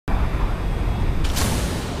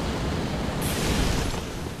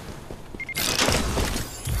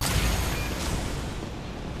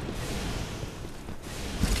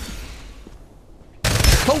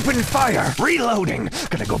Open fire! Reloading!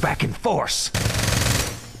 Gonna go back in force.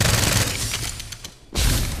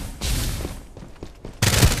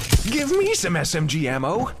 Give me some SMG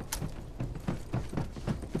ammo.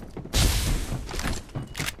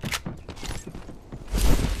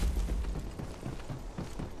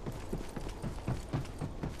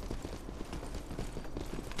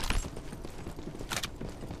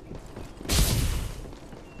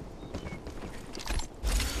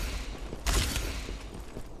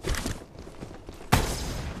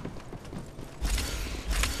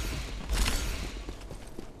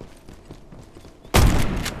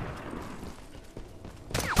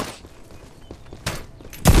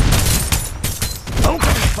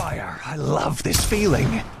 Fire! I love this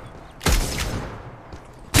feeling.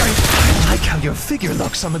 I like how your figure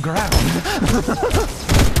looks on the ground.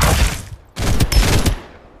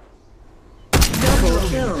 Double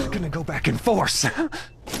kill. Gonna go back in force.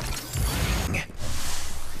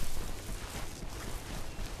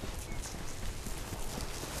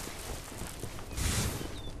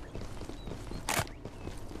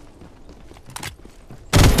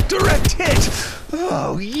 Direct hit!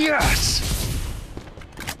 Oh, yes!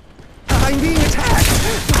 I'm being attacked!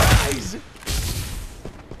 Rise!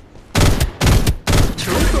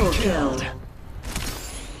 Triple kill.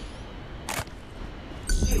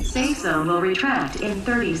 Safe zone will retract in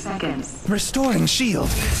 30 seconds. Restoring shield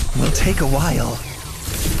will take a while.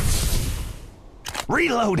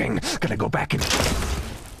 Reloading! Gonna go back and...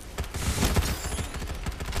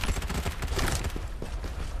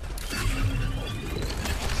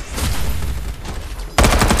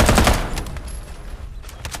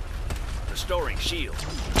 Restoring shield.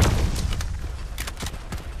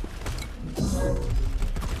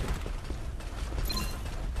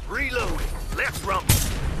 Reloading. Let's rumble.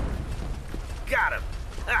 Got him.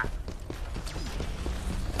 Ha.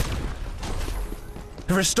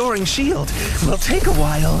 Restoring shield will take a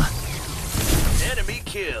while. Enemy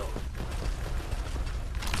kill.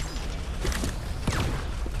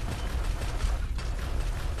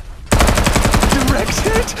 Direct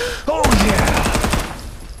hit? Oh yeah!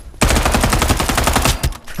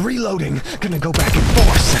 Reloading. Gonna go back in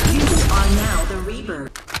force. You are now the Reaper.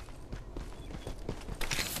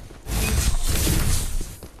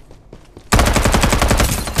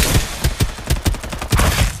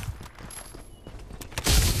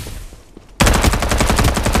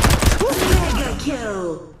 Mega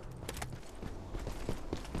kill.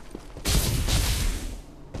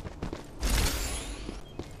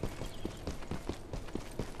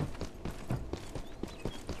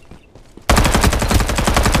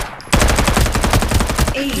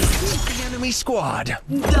 Ace. The enemy squad.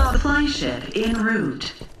 Dog fly ship en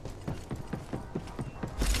route.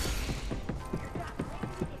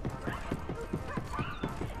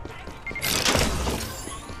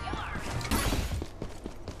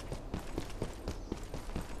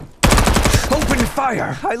 Open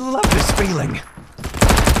fire! I love this feeling.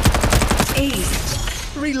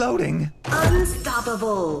 Ace. Reloading.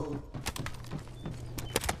 Unstoppable.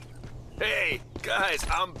 Hey, guys,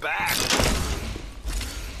 I'm back.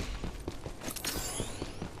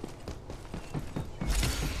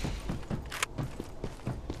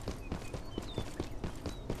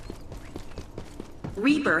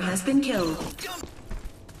 Reaper has been killed.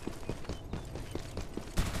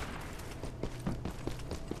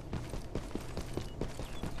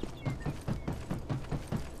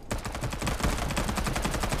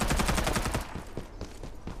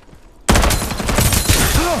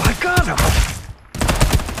 Oh, I got him!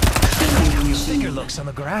 Your figure looks on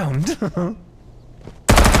the ground.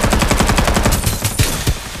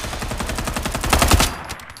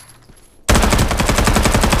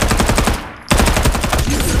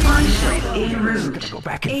 Fly ship en route. Gonna go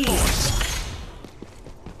back in Ace. force.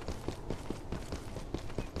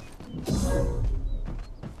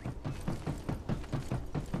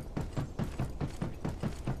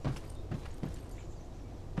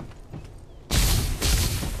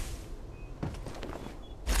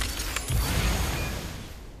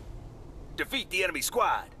 Defeat the enemy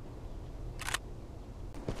squad.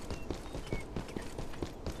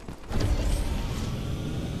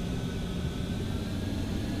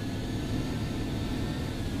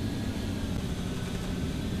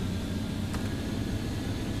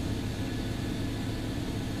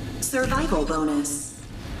 Survival bonus.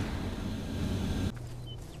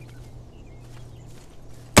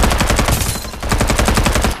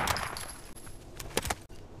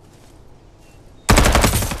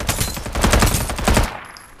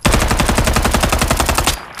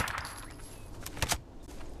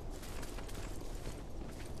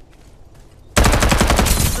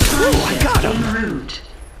 Oh, I got him! En route.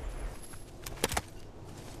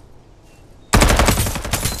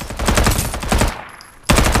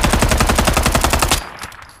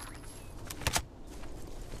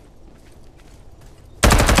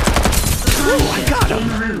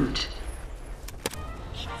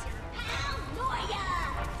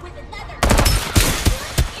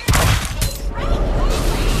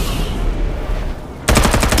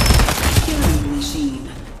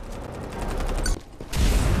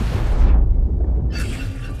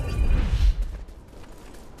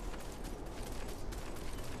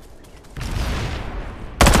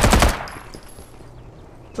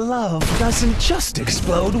 love doesn't just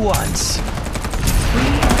explode once. 3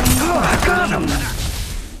 enemy Oh, I squads got him!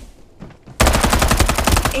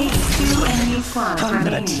 remaining. 2 enemy squads I'm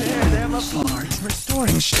gonna remaining. tear them apart.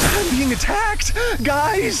 Restoring I'm being attacked!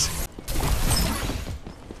 Guys!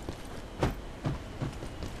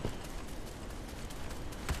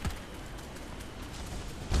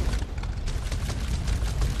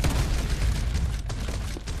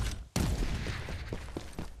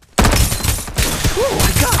 Oh,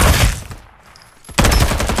 I got him!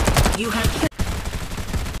 You have killed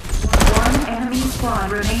 1 enemy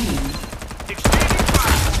squad remaining. Extending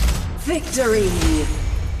fire. Victory!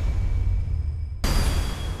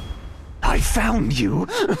 I found you!